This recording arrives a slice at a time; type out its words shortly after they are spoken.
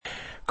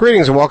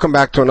Greetings and welcome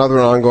back to another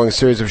ongoing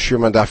series of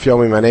Shiurim on Daf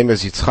Yomi. My name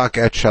is Yitzchak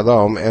Et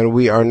Shalom, and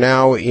we are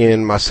now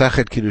in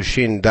Masechet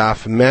Kiddushin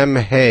Daf Mem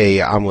Hey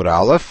Amud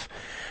Aleph,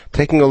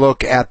 taking a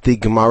look at the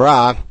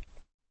Gemara,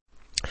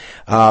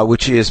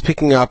 which is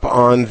picking up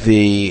on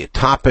the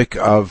topic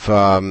of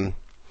the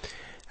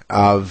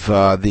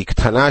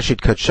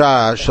Ktanashit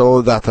Kacha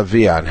Shalodat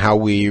Avia and how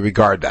we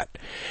regard that.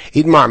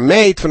 Idmar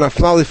Meit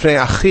v'nafna lifnei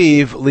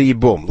achiv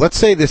liyibum. Let's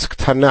say this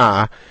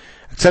Ktana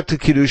accepted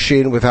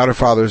Kiddushin without her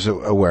father's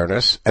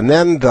awareness, and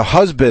then the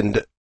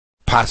husband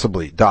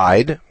possibly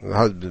died,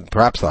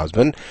 perhaps the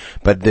husband,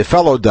 but the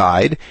fellow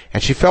died,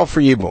 and she fell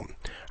for Yibum.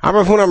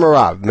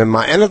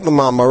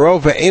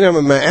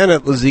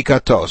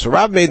 So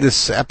Rav made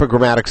this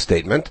epigrammatic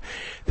statement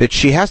that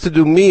she has to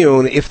do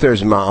miyun if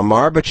there's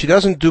ma'amar, but she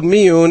doesn't do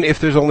miyun if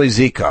there's only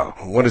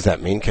zika. What does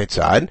that mean,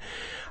 Ketzad?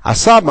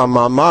 Asaba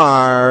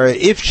ma'amar,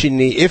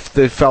 if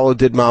the fellow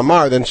did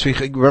ma'amar, then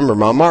remember,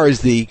 ma'amar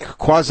is the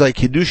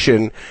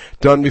quasi-kiddushin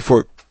done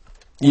before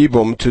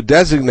Yibum to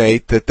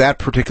designate that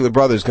particular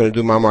brother is going to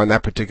do ma'amar on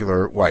that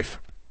particular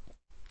wife.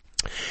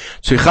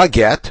 Tzricha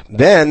get,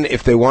 then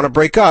if they want to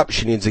break up,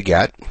 she needs a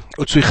get.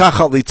 Utzricha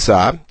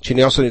chalitza,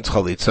 she also needs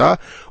chalitza.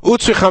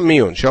 Utzricha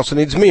miyun, she also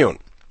needs miyun.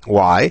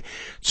 Why?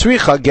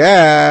 Tzricha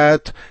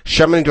get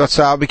shemen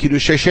dvatzah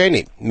b'kiddushay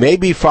sheni.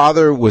 Maybe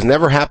father was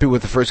never happy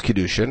with the first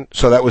kiddushin,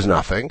 so that was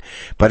nothing.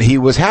 But he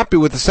was happy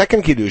with the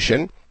second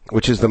kiddushin,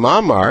 which is the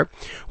ma'amar,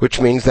 which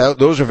means that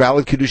those are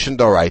valid kiddushin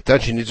d'oraita.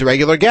 She needs a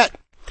regular get.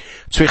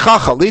 Tzricha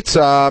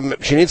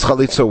chalitza, she needs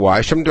chalitza.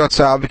 Why? Shemen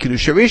dvatzah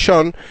b'kiddushay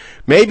rishon.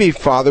 Maybe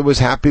father was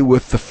happy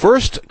with the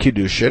first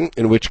kiddushin,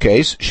 in which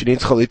case she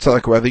needs chalitza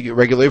like a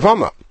regular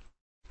yavama.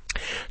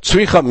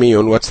 Tzricha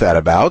miyun, what's that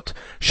about?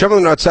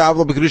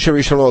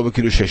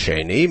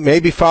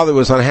 Maybe father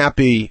was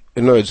unhappy,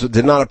 in other words,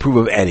 did not approve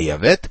of any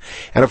of it,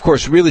 and of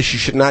course, really, she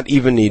should not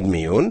even need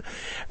miyun.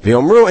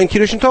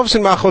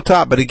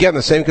 But again,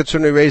 the same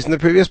concern we raised in the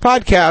previous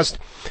podcast,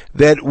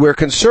 that we're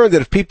concerned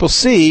that if people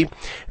see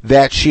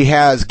that she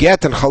has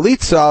get and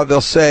chalitza,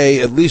 they'll say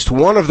at least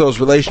one of those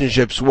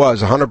relationships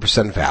was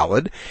 100%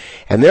 valid,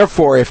 and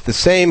therefore, if the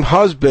same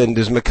husband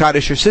is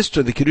mekadesh her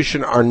sister, the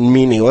kiddushin are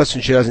meaningless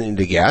and she doesn't need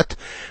to get.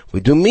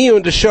 We do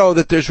miyun to show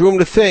that there's room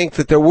to think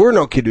that there were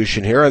no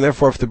kiddushin here, and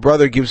therefore, if the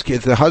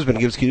husband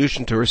gives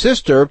kiddushin to her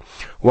sister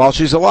while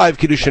she's alive,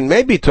 kiddushin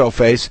may be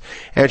tofes,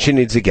 and she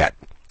needs a get.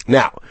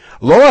 Now,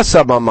 lo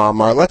asaba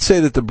mamar, let's say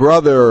that the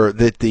brother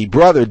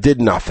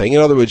did nothing.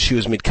 In other words, she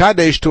was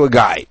mitkadesh to a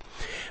guy.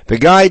 The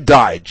guy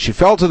died. She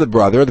fell to the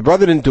brother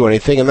didn't do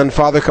anything, and then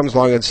father comes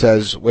along and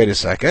says, wait a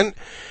second,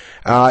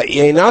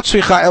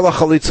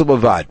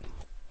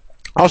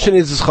 all she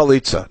needs is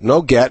chalitza.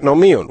 No get, no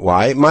miyun.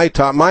 Why? My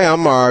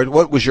amar,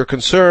 what was your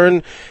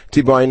concern?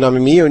 Tibai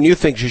nami miyun. You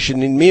think she should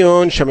need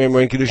miyun? Shamim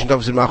ren kiddushin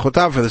tovs in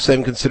machotav for the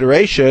same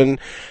consideration.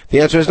 The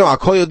answer is no.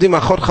 Akol yodim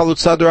achot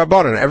chalutza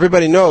d'Rabbanan.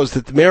 Everybody knows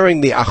that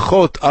marrying the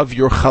achot of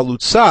your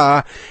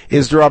chalutza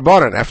is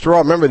d'Rabbanan. After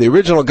all, remember, the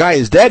original guy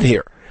is dead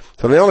here.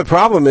 So the only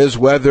problem is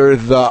whether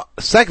the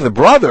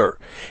brother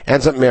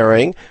ends up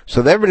marrying. So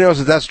everybody knows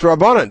that that's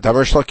D'Rabbanan.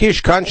 Damar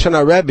Shlakish kan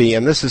shana Rebbe,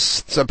 and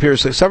this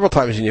appears several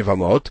times in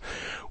Yevamot,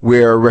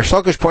 where Resh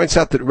Lakish points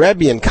out that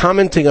Rebbe, in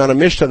commenting on a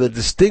Mishnah that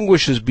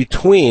distinguishes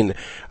between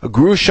a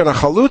grush and a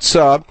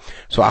chalutza,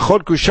 so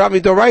achot grusha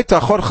midoraita,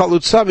 achot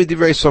chalutza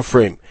midivrei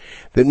sofrim,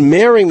 that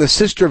marrying the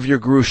sister of your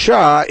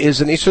grusha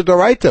is an isur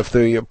doraita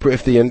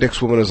if the index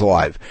woman is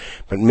alive,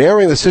 but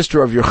marrying the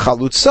sister of your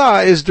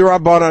chalutza is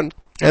D'Rabbanan.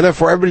 And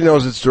therefore, everybody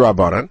knows it's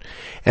D'Rabbanan,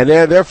 and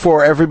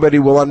therefore everybody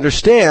will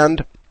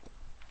understand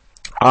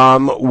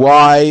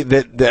why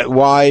the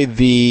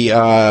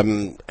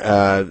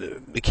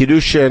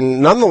kiddushin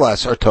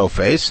nonetheless are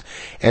tofes,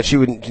 and she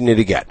would need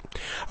to get.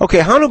 Okay,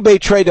 Hanu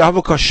Beitrei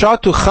Havu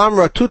Kashatu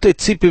Chamra Tute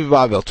Tzipi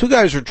Bavel. Two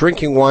guys were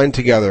drinking wine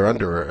together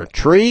under a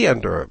tree,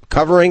 under a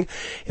covering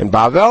in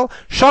Bavel.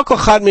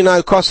 Shakal Chad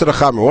Minai Kosed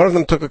Chamra. One of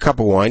them took a cup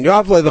of wine.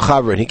 Yoavle the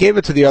Chavra, and he gave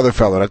it to the other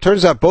fellow. And it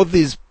turns out both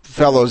these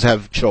fellows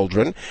have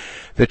children.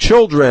 The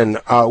children,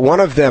 one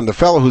of them, the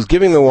fellow who's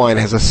giving the wine,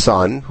 has a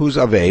son who's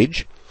of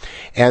age,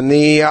 and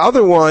the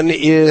other one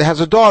has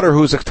a daughter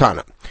who's a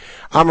ktana.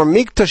 Amar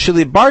mikta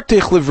sheli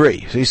bartich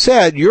livri. So he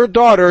said, your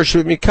daughter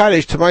should be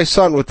mikadesh to my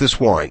son with this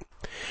wine.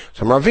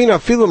 So Ravina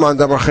Filuman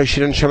damar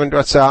cheshirin shemen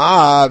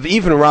dvatzah,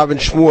 even Rav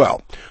and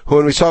Shmuel, who,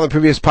 when we saw in the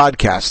previous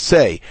podcast,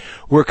 say,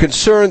 we're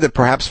concerned that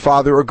perhaps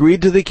father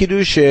agreed to the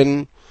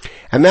kiddushin,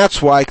 and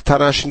that's why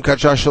ktanashin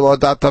kacha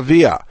shalodat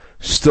avia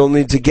still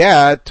needs a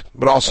get,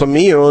 but also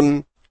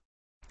miyun.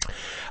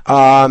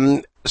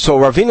 So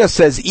Ravina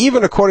says,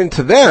 even according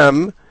to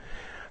them,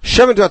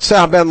 shemen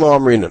dvatzah ben lo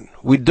amrinan.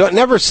 We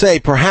never say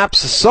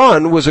perhaps the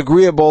son was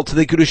agreeable to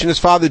the kiddushin his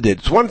father did.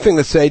 It's one thing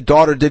to say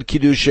daughter did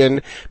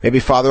kiddushin, maybe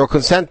father will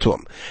consent to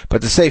him.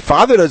 But to say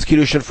father does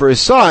kiddushin for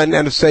his son,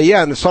 and to say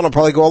yeah, and the son will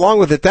probably go along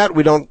with it, that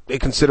we don't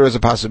consider as a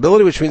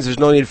possibility, which means there's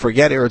no need for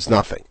get here, it's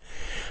nothing.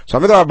 So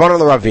the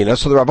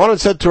Rabbanan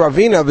said to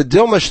Ravina,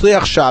 V'dil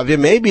mashliach shavya,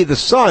 maybe the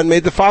son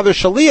made the father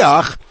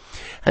shaliach,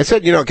 I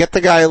said, get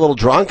the guy a little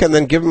drunk and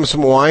then give him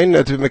some wine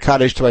to be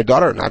mekadesh to my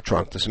daughter. Not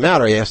drunk, doesn't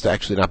matter. He has to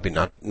actually not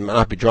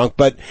be drunk.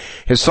 But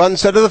his son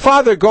said to the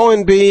father, go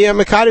and be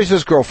mekadesh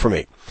this girl for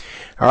me.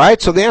 All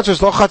right, so the answer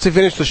is lo chatzi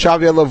finish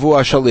l'shavia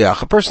lavua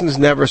shaliach. A person is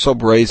never so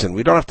brazen.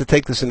 We don't have to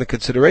take this into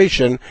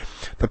consideration,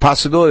 the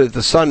possibility that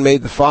the son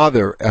made the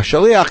father a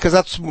shaliach, because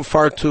that's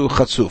far too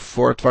chatzuf,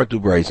 far too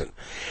brazen.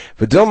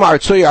 V'dilma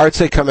artzuy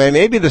artzei kamei.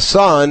 Maybe the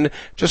son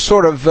just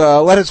sort of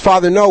let his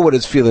father know what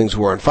his feelings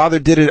were, and father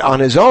did it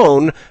on his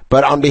own,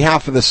 but on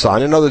behalf of the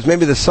son. In other words,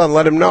 maybe the son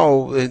let him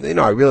know,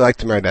 I really like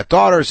to marry that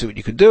daughter, see what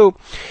you could do,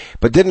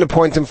 but didn't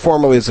appoint him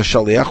formally as a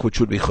shaliach, which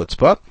would be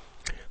chutzpah.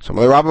 So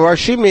Rabbi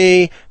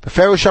Barshimi,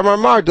 Beferush Amar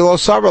Mar, Delo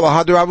Sabra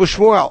Lahadu Rabu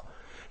Shmuel.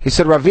 He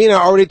said Ravina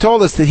already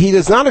told us that he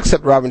does not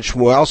accept Rav and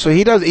Shmuel, so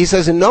he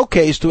says in no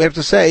case do we have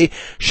to say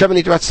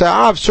Shemanit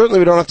Ratza'av. Certainly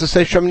we don't have to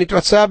say Shemanit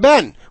Ratza'av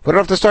Ben. We don't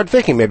have to start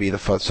thinking maybe the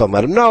son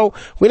let him know.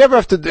 We never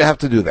have to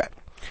do that.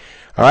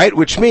 Alright,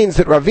 which means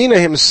that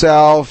Ravina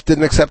himself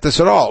didn't accept this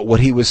at all.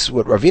 What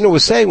Ravina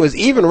was saying was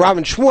even Rav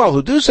and Shmuel,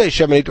 who do say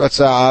Shemanit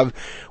Ratza'av,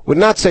 would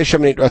not say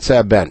Shemanit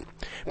Ratza'av Ben.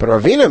 But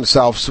Ravina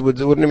himself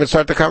wouldn't even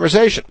start the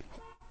conversation.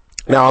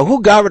 Now,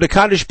 who gaver the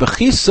kaddish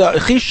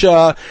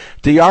bechisha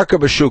diyarka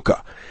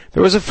b'shuka?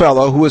 There was a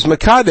fellow who was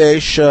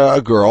mekadesh a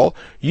girl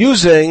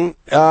using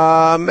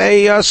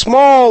a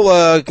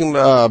small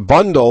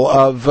bundle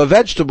of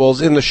vegetables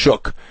in the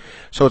shuk.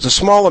 So it's a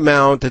small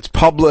amount. It's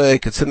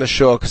public. It's in the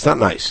shuk. It's not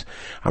nice.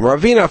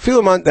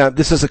 Ravina,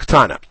 this is a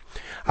ketana.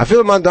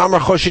 Ravina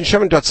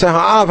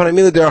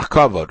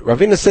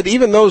said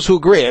even those who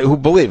agree, who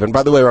believe, and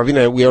by the way,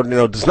 Ravina, we already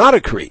know, does not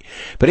agree,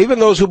 but even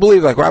those who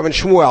believe, like Rav and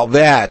Shmuel,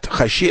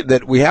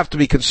 that we have to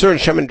be concerned,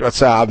 Shemin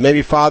Ratzav,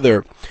 maybe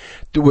father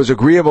was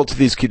agreeable to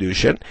these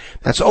Kiddushin,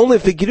 that's only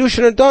if the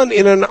Kiddushin are done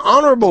in an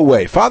honorable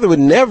way. Father would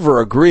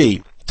never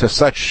agree to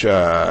such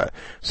a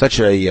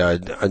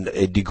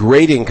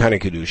degrading kind of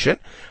Kiddushin.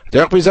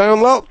 So he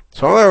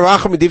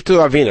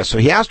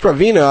asked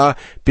Ravina,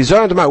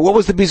 what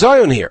was the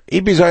bizayon here?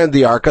 He bizayon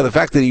the arka, the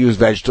fact that he used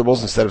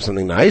vegetables instead of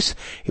something nice.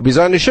 He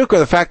bizayon the shukah,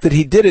 the fact that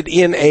he did it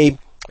in a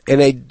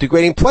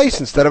degrading place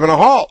instead of in a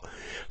hall.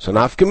 So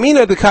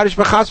nafkamina, the kaddish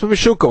b'chaspa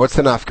b'shukah. What's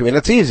the nafkamina?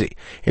 It's easy.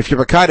 If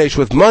you're b'kaddish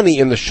with money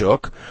in the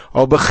shuk,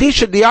 or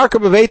b'chisha the arka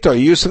b'veito,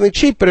 you use something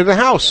cheap but in the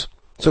house.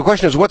 So the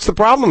question is, what's the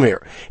problem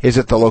here? Is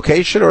it the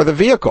location or the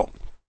vehicle?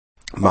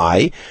 So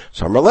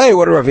Marley,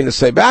 what did Ravina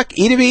say back?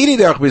 They're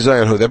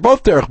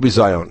both derech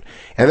bizayon.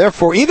 And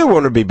therefore either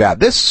one would be bad.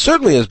 This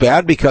certainly is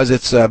bad because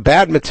it's a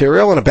bad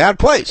material in a bad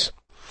place.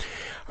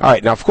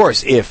 Alright, now of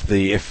course, if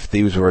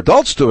these were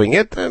adults doing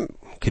it, then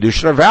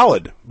Kiddushin are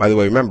valid. By the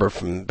way, remember,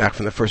 from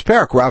the first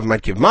parak, Rav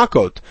might give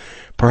makot,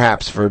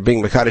 perhaps, for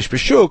being Mekadesh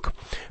B'shuk,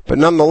 but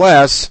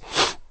nonetheless,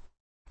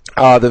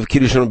 the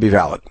Kiddushin would be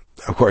valid.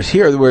 Of course,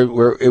 here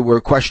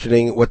we're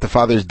questioning what the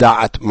father's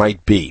da'at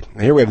might be.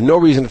 Here we have no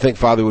reason to think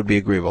father would be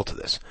agreeable to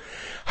this.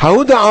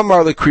 Hauda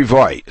Amar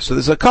lekrivoi. So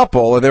there's a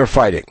couple and they're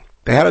fighting.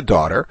 They had a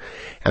daughter,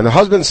 and the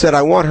husband said,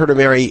 "I want her to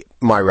marry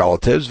my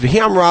relatives."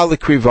 V'hi amra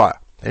lekriva,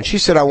 and she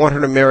said, "I want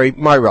her to marry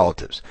my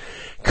relatives."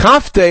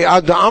 Kafte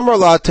ad amar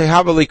la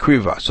tehava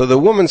lekriva. So the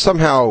woman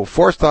somehow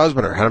forced the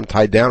husband or had him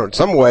tied down in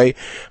some way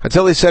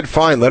until he said,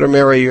 "Fine, let her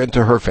marry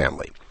into her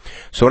family."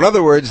 So in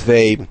other words,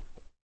 they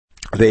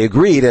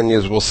agreed, and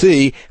as we'll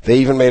see, they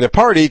even made a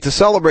party to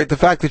celebrate the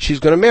fact that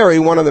she's going to marry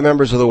one of the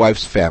members of the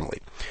wife's family.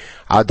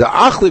 While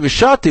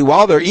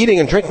they're eating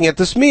and drinking at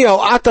this meal,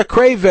 Ata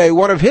Kreve,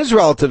 one of his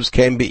relatives,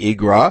 came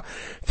Be'igra,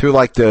 through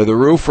like the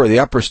roof or the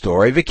upper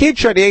story.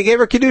 Vikidshani, he gave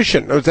her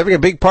Kiddushin. He was having a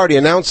big party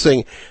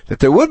announcing that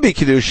there would be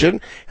Kiddushin.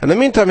 In the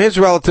meantime, his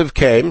relative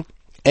came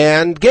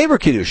and gave her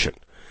Kiddushin.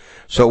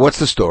 So what's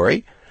the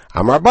story?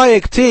 Amar Abaye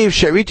Ktiv,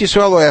 She'rit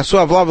Yisrael lo yasu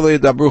avlav lo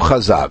yidabru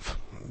chazav.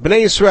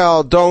 Bnei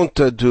Yisrael don't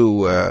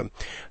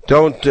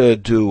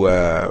do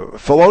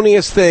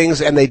felonious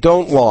things, and they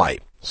don't lie.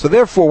 So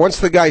therefore, once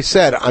the guy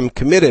said, "I'm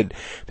committed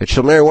that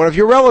she'll marry one of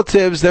your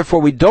relatives,"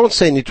 therefore we don't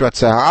say Nitrat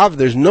Zahav.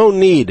 There's no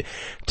need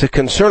to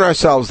concern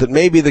ourselves that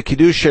maybe the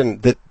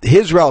Kiddushin that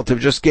his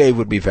relative just gave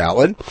would be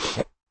valid,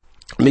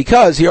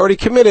 because he already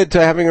committed to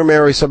having her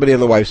marry somebody in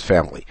the wife's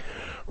family.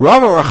 This we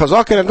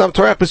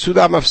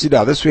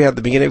have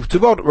the beginning of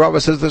Tuvot. Rava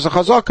says there's a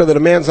chazaka that a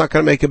man's not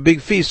going to make a big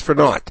feast for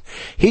naught.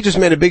 He just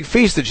made a big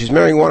feast that she's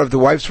marrying one of the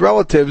wife's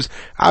relatives.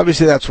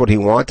 Obviously that's what he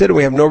wanted, and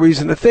we have no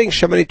reason to think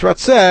Shemanit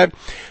Ratzeh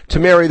to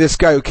marry this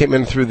guy who came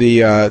in through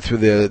the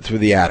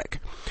attic.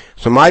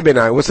 So my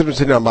benai, what's the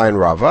difference between Abai and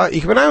Rava?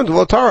 If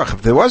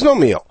there was no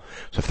meal.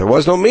 So if there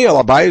was no meal,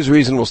 Abai's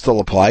reason will still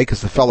apply because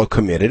the fellow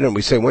committed, and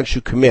we say once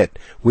you commit,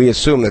 we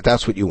assume that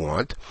that's what you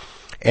want.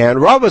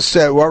 And Rava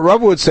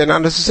would say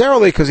not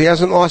necessarily because he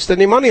hasn't lost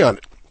any money on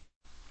it.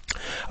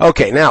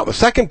 Okay, now the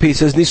second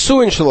piece is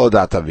Nisuin Shelo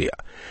Datavia.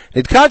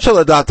 Nidkat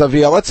Shelo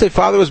Datavia, let's say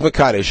father was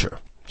Mekadesher.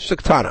 She's a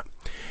Ketana.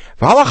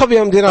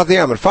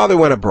 And father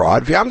went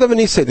abroad,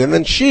 and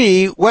then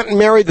she went and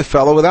married the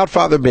fellow without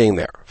father being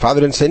there.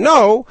 Father didn't say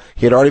no,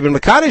 he had already been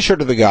Mekadesher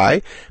to the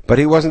guy, but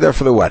he wasn't there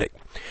for the wedding.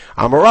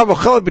 So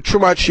the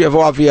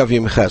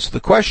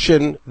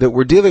question that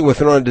we're dealing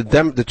with in order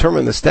to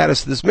determine the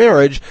status of this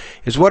marriage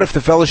is, what if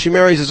the fellow she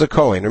marries is a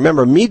Kohen?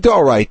 Remember,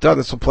 Midoraita,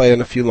 this will play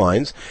in a few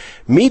lines,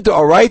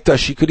 Midoraita,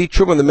 she could eat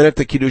Truma the minute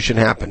the Kiddushin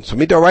happened. So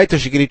Midoraita,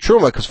 she could eat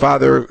Truma because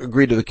father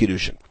agreed to the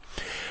Kiddushin.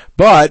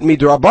 But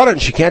Midorabanan,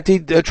 she can't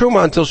eat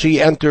Truma until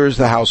she enters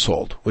the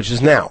household, which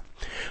is now.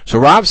 So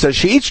Rav says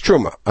she eats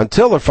Truma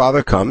until her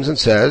father comes and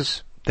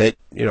says that,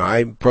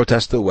 I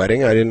protested the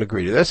wedding, I didn't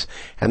agree to this,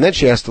 and then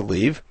she has to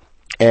leave.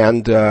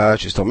 And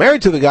she's still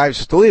married to the guy, she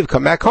has to leave,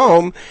 come back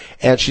home,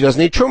 and she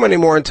doesn't eat truma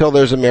anymore until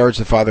there's a marriage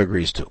the father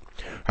agrees to.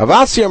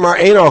 Ravasi Amar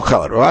Eino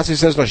Chelet. Ravasi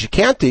says, no, she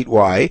can't eat.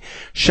 Why?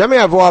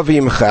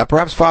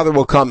 Perhaps father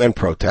will come and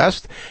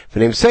protest.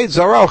 Now, this is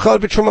a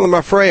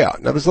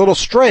little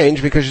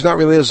strange because she's not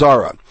really a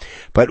Zara.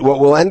 But what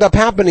will end up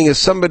happening is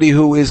somebody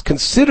who is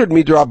considered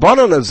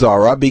Midrabanan a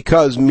Zara,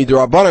 because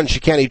Midrabanan she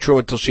can't eat truma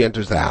until she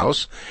enters the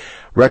house.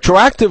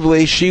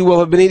 Retroactively, she will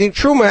have been eating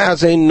truma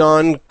as a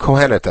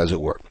non-Kohenet, as it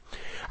were.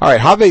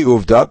 Alright, Have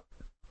Uvda.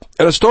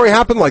 And a story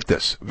happened like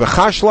this.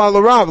 V'chashla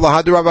l'Rav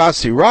lahad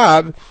Ravasi.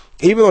 Rav,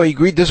 even though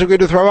he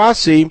disagreed with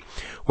Ravasi,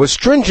 was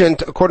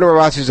stringent according to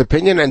Ravasi's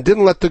opinion and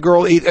didn't let the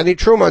girl eat any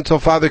truma until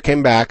father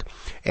came back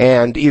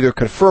and either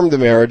confirmed the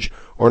marriage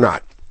or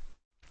not.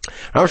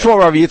 Rav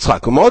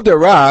Yitzchak, Umod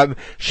Rav,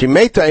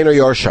 Shemeta Eino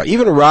Yorsha.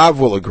 Even Rav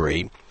will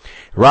agree.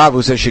 Rav,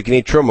 who says she can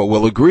eat truma,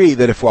 will agree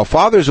that if while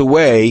father's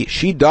away,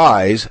 she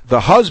dies, the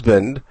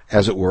husband,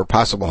 as it were,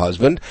 possible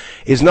husband,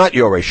 is not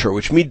Yoreshur,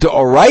 which means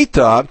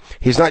D'oraita,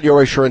 he's not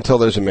Yoreshur until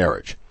there's a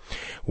marriage.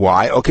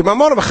 Why? Okay,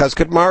 Mamon of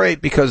Chezkat Mare,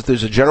 because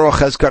there's a general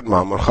Chezkat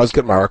Mamon,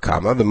 Chezkat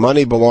Marakama, the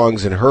money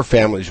belongs in her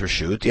family's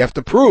Reshut. You have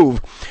to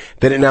prove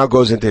that it now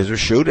goes into his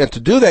Reshut, and to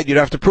do that, you'd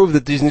have to prove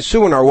that these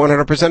Nisuin are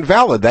 100%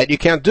 valid. That you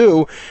can't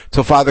do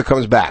till father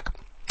comes back.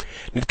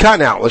 Nidka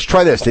now, let's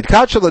try this.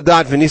 Nidkat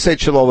Shaladat V'nisei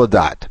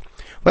Shaloladat.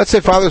 Let's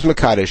say father's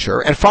Mekadesh her,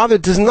 and father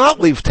does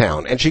not leave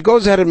town, and she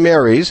goes ahead and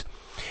marries,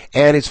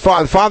 and his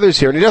father's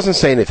here, and he doesn't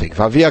say anything.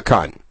 Vavia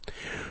Khan.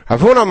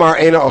 Ravuna Mar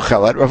Eina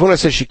Ochelet. Ravuna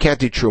says she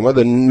can't eat truma.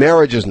 The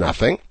marriage is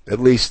nothing,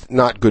 at least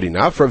not good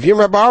enough. Ravim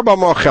Barba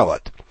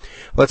Mochelet.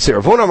 Let's see.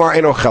 Ravuna Mar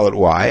Eina Ochelet.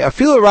 Why?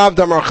 Afila Rav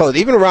Damar Ochelet.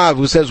 Even Rav,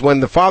 who says when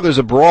the father's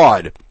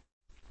abroad,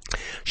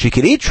 she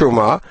can eat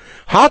truma.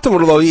 Hatam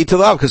would lo eat to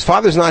love because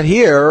father's not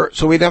here,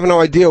 so we'd have no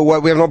idea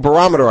we have no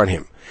barometer on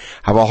him.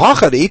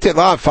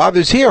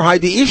 Father's here.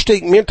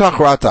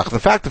 The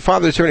fact that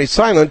father's here and he's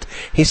silent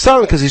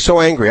because he's so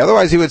angry.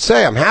 Otherwise he would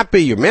say, I'm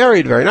happy, you're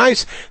married, very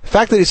nice. The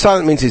fact that he's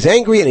silent means he's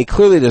angry and he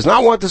clearly does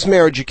not want this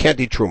marriage. You can't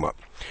eat truma.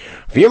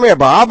 Rav Yirmiyah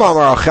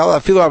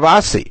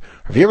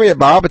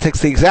Bar Abba takes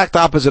the exact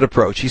opposite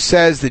approach. He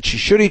says that she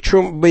should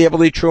be able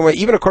to eat truma,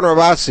 even according to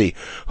Ravasi,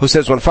 who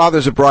says when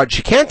father's abroad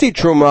she can't eat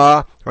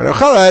truma.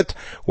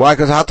 Why?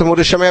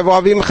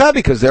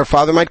 Because their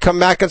father might come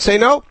back and say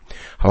no.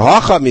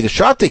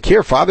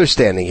 Here, father's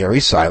standing here,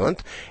 he's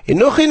silent.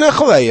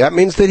 That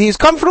means that he's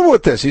comfortable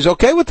with this. He's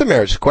okay with the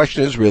marriage. The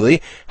question is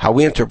really how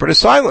we interpret his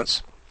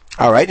silence.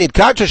 Alright, so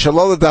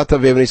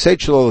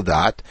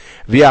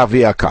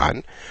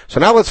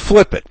now let's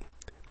flip it.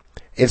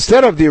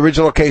 Instead of the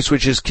original case,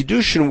 which is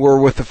Kiddushin were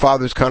with the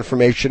father's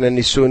confirmation and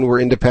Nisuin were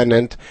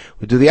independent,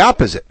 we do the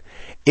opposite.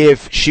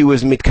 If she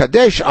was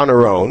mitkadesh on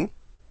her own,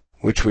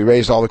 which we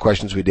raised all the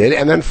questions we did,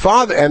 and then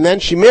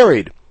she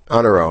married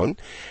on her own,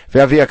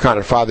 V'aviyakan,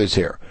 and father's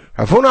here.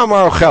 Rav Huna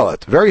Amar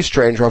Ochelet, very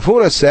strange. Rav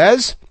Huna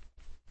says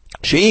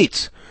she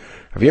eats.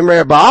 Rav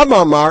Yirmiyah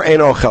Ba'ab Amar Ein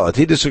Ochelet.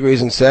 He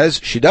disagrees and says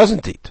she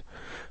doesn't eat.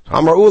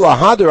 Amar Ula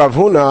Had Rav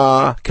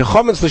Huna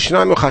Kechometz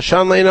L'Shnayim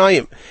Chashan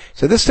Le'inayim.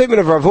 So this statement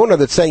of Rav Huna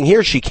that's saying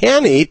here she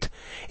can eat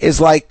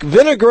is like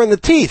vinegar in the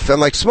teeth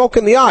and like smoke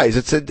in the eyes.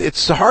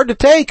 It's hard to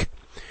take.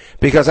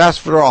 Because as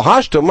for all,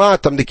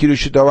 Hashtomatam the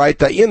Kiddushin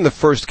D'oraita in the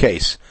first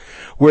case,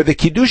 where the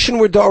Kiddushin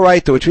were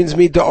D'oraita, which means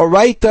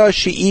D'oraita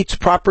she eats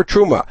proper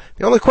truma.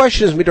 The only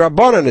question is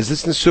Midrabanan, is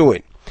this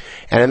Nesuin?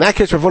 And in that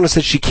case, Rav Huna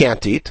says she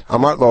can't eat.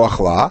 Amart Lo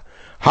Achla.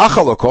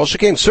 Hachalokol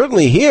Shekain.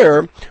 Certainly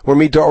here, where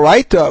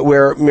Midoraita,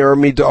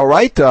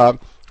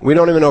 we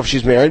don't even know if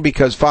she's married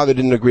because father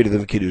didn't agree to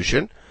the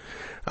Kiddushin.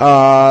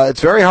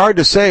 It's very hard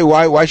to say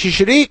why she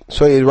should eat.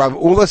 So Rav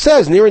Ula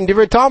says, near in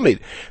Divrei Talmid.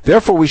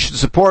 Therefore we should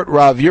support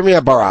Rav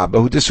Yirmiyah Bar Abba,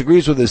 who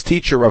disagrees with his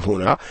teacher Rav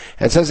Huna,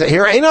 and says that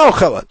here ain't no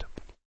chelet.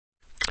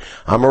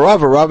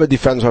 Amarav Rabba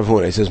defends Rav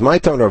Huna. He says, my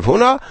town Rav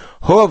Huna,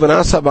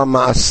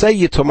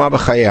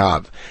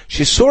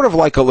 she's sort of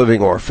like a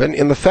living orphan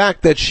in the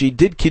fact that she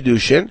did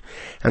Kiddushin,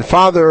 and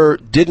father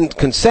didn't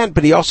consent,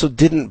 but he also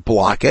didn't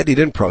block it, he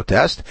didn't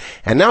protest,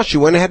 and now she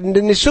went ahead and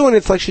did Nisuin.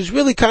 It's like she's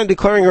really kind of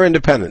declaring her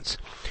independence.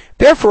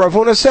 Therefore, Rav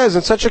Huna says,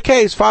 in such a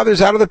case,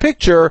 father's out of the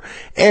picture,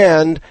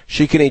 and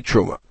she can eat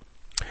truma.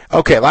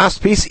 Okay,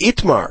 last piece,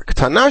 Itmar.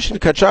 Ktanash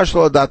and Kachash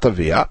lo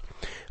datavia.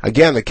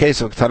 Again, the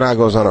case of Ktana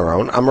goes on her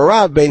own.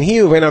 Amarav ben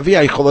hiu ben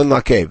avia yicholin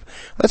lakev.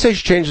 Let's say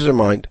she changes her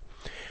mind.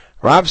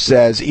 Rav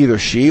says either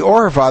she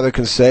or her father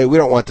can say, we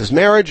don't want this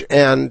marriage,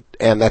 and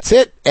that's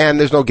it, and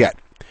there's no get.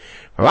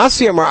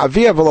 Ravasi amar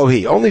avia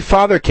velohi. Only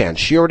father can.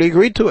 She already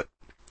agreed to it.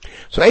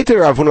 So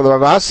Eiter Rav Huna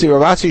Ravasi,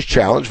 Ravasi's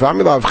challenge,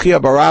 V'amila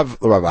Avchia Barav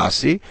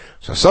Ravasi,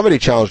 so somebody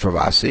challenged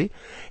Ravasi,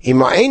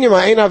 Ima'en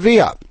Yima'en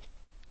Aviyah.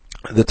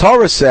 The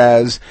Torah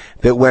says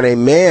that when a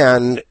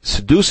man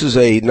seduces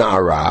a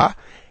Na'ara,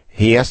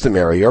 he has to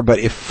marry her, but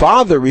if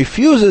father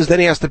refuses, then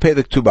he has to pay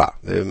the Ketubah,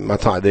 the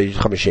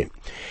Chamishim.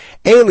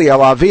 Eli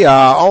Alavia,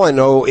 all I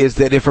know is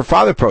that if her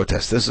father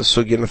protests, this is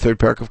Sugi in the third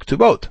parak of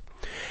Ketubot.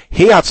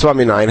 How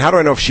do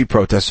I know if she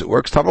protests? It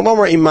works.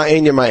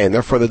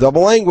 Therefore, the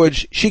double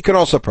language, she can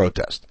also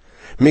protest.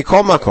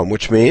 Mikol makom,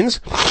 which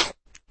means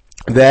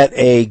that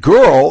a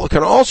girl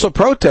can also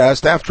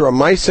protest after a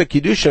Maisa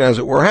Kiddushin, as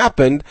it were,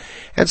 happened,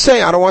 and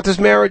say, I don't want this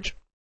marriage.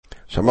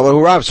 So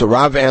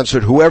Rav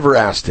answered, whoever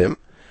asked him,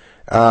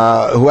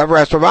 whoever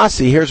asked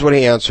Ravasi, here's what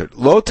he answered.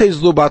 Lo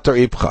tezlu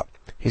batar ipcha.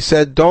 He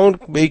said,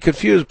 don't be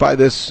confused by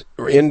this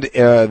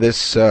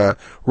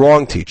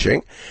wrong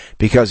teaching,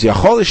 because this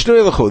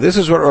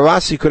is what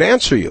Ravasi could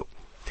answer you.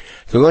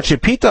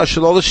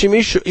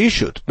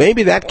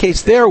 Maybe that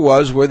case there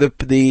was where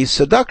the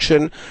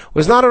seduction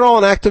was not at all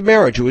an act of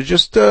marriage. It was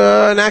just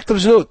an act of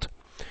znut.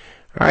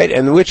 Right?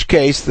 In which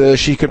case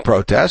she can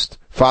protest,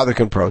 father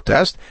can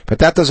protest, but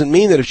that doesn't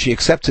mean that if she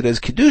accepts it as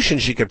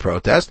Kiddushin, she can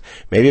protest.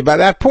 Maybe by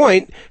that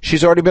point,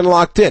 she's already been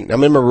locked in. Now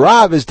remember,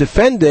 Rav is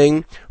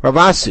defending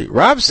Ravasi.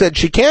 Rav said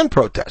she can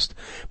protest,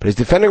 but he's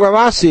defending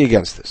Ravasi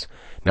against this.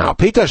 Now,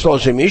 Pita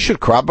Shloshem Ishut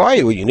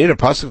Krabayu, you need a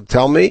pasuk to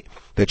tell me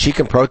that she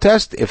can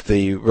protest if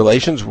the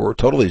relations were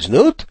totally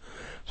znut?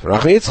 So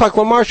Rachi Yitzchak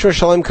Lomar Shor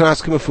Shalem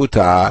Kanas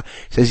K'Mefuta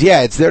says,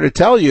 yeah, it's there to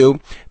tell you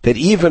that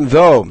even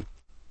though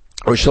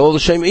or Shalol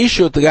L'Shem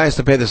Ishut, the guy has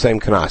to pay the same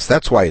kanas.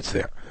 That's why it's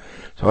there.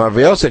 So Rav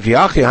Yosef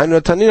Yachi Hainu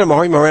Tanina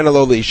Mahoi Marena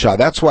Lo L'Isha.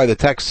 That's why the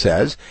text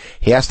says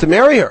he has to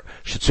marry her.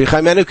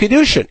 Shetzricha Menu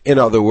Kiddushin. In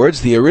other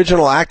words, the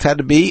original act had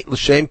to be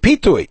L'Shem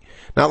Pitui,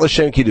 not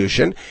L'Shem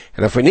Kiddushin.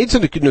 And if we need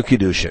some new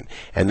Kiddushin,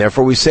 and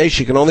therefore we say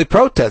she can only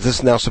protest. This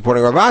is now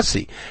supporting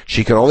Ravasi.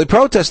 She can only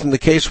protest in the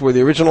case where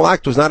the original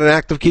act was not an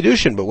act of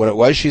Kiddushin, but when it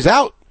was, she's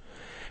out.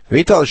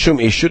 If the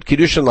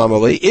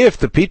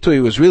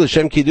pitui was really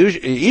Shem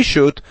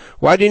Ishut,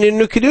 why do you need a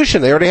new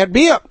Kiddushin? They already had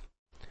Bia.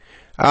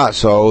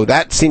 So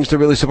that seems to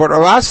really support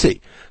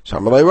Ravasi. So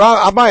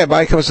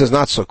Abai comes and says,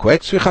 not so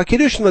quick.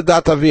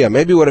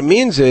 Maybe what it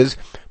means is,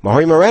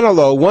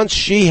 once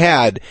she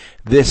had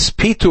this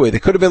pitui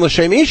that could have been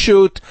L'Shem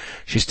Ishut,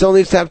 she still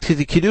needs to have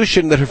the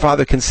Kiddushin that her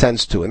father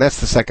consents to. And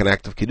that's the second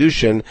act of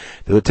Kiddushin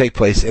that would take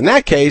place in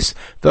that case,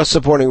 thus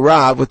supporting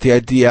Rav with the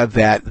idea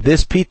that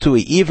this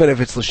pitui, even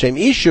if it's L'Shem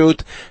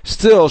Ishut,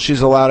 still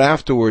she's allowed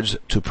afterwards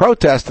to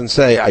protest and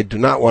say, I do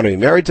not want to be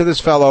married to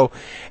this fellow,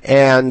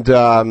 and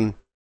with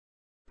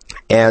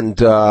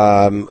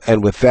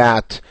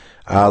that,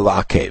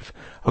 la'akev.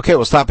 Okay,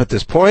 we'll stop at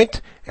this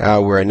point.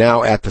 We're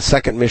now at the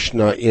second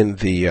Mishnah in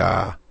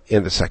the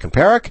second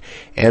parak,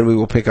 and we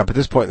will pick up at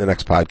this point in the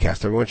next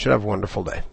podcast. Everyone should have a wonderful day.